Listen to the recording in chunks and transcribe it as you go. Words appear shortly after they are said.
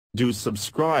Do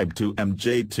subscribe to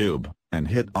MJTube and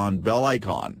hit on bell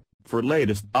icon for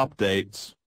latest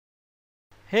updates.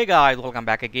 Hey guys, welcome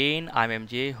back again. I'm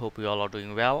MJ. Hope you all are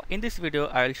doing well. In this video,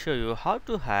 I will show you how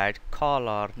to hide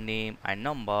caller name and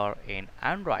number in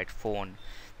Android phone.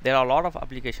 There are a lot of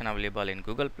applications available in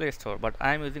Google Play Store, but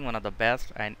I'm using one of the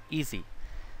best and easy.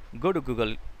 Go to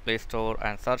Google Play Store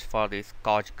and search for this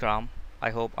Kojgram.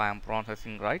 I hope I am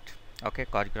pronouncing right. Okay,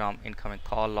 Kojgram incoming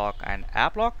call lock and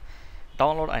app lock.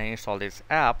 Download and install this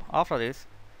app. After this,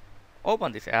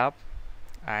 open this app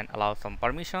and allow some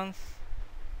permissions.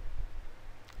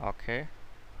 Okay,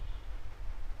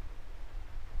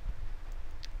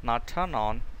 now turn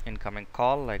on incoming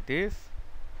call like this.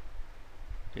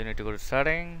 You need to go to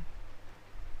setting,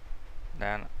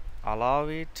 then allow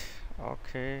it.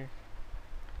 Okay,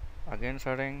 again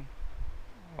setting.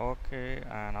 Okay,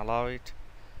 and allow it.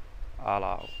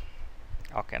 Allow.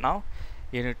 Okay, now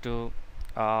you need to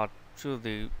choose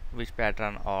the which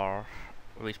pattern or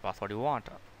which password you want.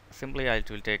 Simply I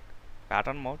will take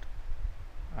pattern mode,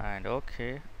 and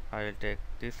okay, I will take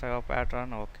this type of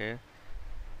pattern. Okay,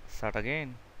 set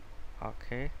again.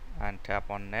 Okay, and tap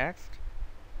on next,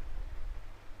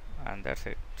 and that's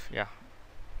it. Yeah,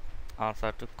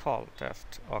 answer to call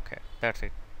test. Okay, that's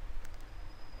it.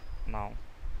 Now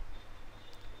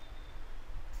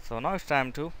now it's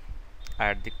time to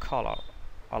add the caller.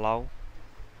 Allow.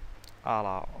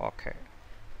 Okay,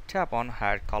 tap on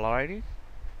hide caller ID,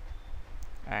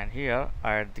 and here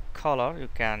add the caller. You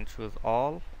can choose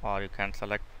all, or you can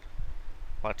select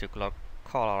particular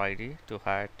caller ID to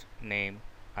hide name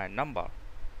and number.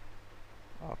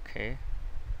 Okay,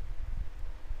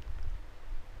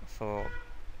 so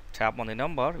tap on the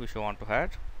number which you want to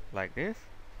hide like this.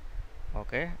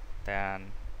 Okay,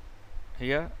 then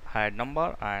here hide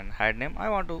number and hide name. I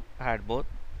want to hide both,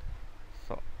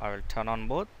 so I will turn on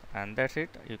both, and that's it.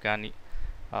 You can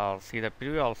see the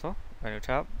preview also. When you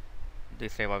tap,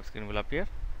 this save of screen will appear.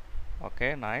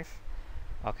 Okay, nice.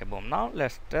 Okay, boom. Now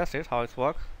let's test it how it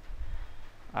works.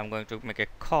 I'm going to make a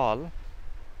call,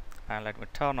 and let me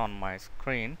turn on my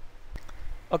screen.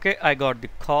 Okay, I got the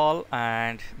call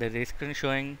and there is a screen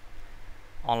showing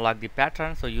unlock the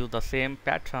pattern, so use the same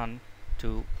pattern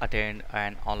to attend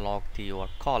and unlock your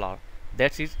caller.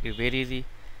 That's it. It's very easy.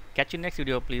 Catch you next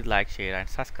video. Please like, share and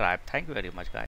subscribe. Thank you very much guys.